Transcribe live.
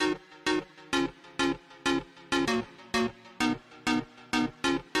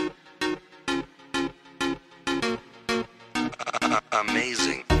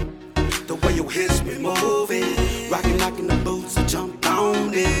Amazing. The way your hips be moving, rocking, knocking the boots, I jump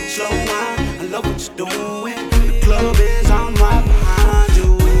on it. Slow wine, I love what you're doing. The club is on right behind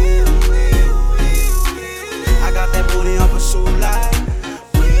you. I got that booty on pursuit like.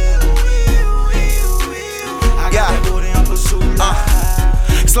 I got that booty on pursuit like.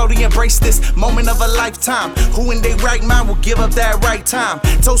 Slowly embrace this moment of a lifetime. Who in their right mind will give up that right time?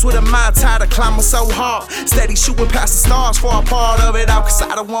 Toast with a mind tied to climbing so hard. Steady shooting past the stars for a part of it out. Cause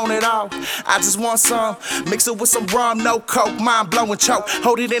I don't want it all, I just want some. Mix it with some rum, no coke, mind blowing choke.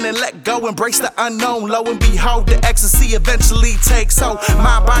 Hold it in and let go, embrace the unknown. Lo and behold, the ecstasy eventually takes hold.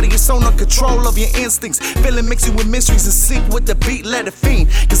 My body is on the control of your instincts. Feeling mixing with mysteries and sync with the beat, let it fiend.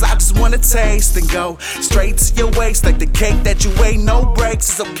 Cause I just wanna taste and go straight to your waist. Like the cake that you ate, no breaks.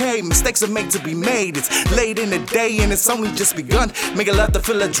 It's okay, mistakes are made to be made. It's late in the day and it's only just begun. Make a love to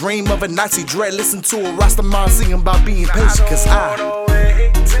feel a dream of a Nazi dread. Listen to a Rastaman singing about being patient. Cause the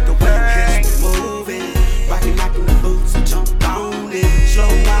way your hips be moving, rocking, knocking the boots, I jump on it. Slow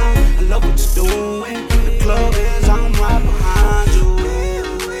wine, I love what you're doing. The club is on right behind you.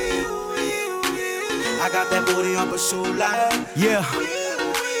 I got that booty on pursuit like. Yeah.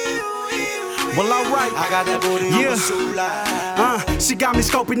 Well, alright. I got that booty on pursuit like. She got me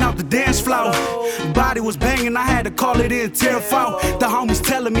scoping out the dance floor. Body was banging, I had to call it in tenfold. The homies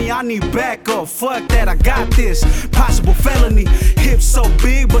telling me I need backup. Fuck that, I got this. Possible felony. Hips so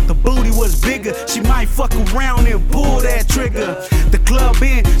big, but the booty was bigger. She might fuck around and pull that trigger. The club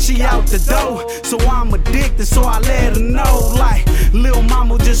in, she out the door. So I'm addicted, so I let her know. Like, lil'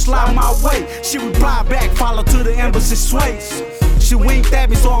 mama just slide my way. She replied back, follow to the embassy suites. She winked at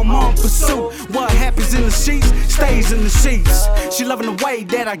me, so I'm on pursuit. What happens in the sheets, stays in the sheets. She loving the way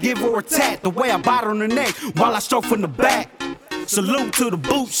that I give her a tat, the way I bite on her neck while I stroke from the back. Salute to the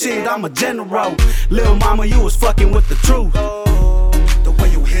boot shit, I'm a general. Lil' mama, you was fucking with the truth. The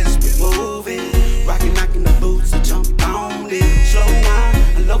way your hips be moving, rocking, knocking the boots, I jump on it. Slow wine,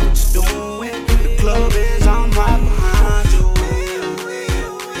 I love what you're doing. The club is on right behind you.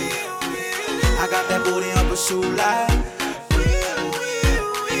 I got that booty on pursuit like.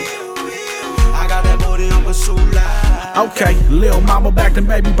 Okay, lil' mama back to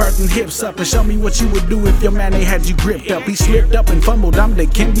baby birthing hips up and show me what you would do if your man ain't had you gripped up. He slipped up and fumbled, I'm the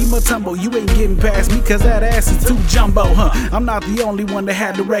Kendi Matumbo. You ain't getting past me cause that ass is too jumbo, huh? I'm not the only one that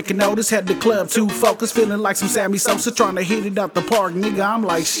had the record notice, had the club too focused, feeling like some Sammy Sosa, trying to hit it out the park, nigga. I'm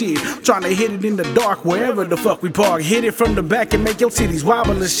like shit, trying to hit it in the dark wherever the fuck we park. Hit it from the back and make your titties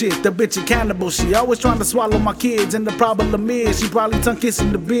wobble and shit. The bitch a cannibal, she always trying to swallow my kids, and the problem is she probably tongue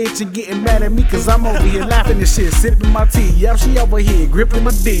kissing the bitch and getting mad at me cause I'm over here laughing and shit, sipping my tea. Yep, she over here gripping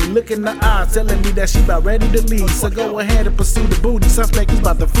my D, look in the eyes, telling me that she about ready to leave. So go ahead and pursue the booty, suspect is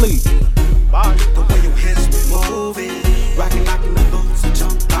about to flee. The way your hips be moving, rocking, knocking the boots, I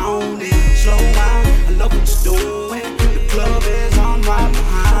jump on it. Slow wine, I love what you're doing. The club is on right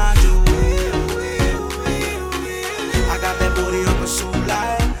behind you. I got that booty on pursuit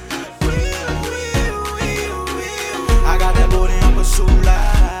like. I got that booty on pursuit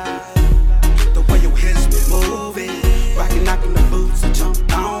like. The way your hips be moving, rocking, knocking the boots, I jump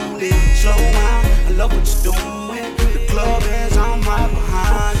on it. Slow wine, I love what you're doing. The club is on right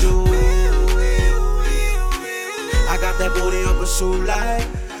behind you. I got that booty on pursuit like.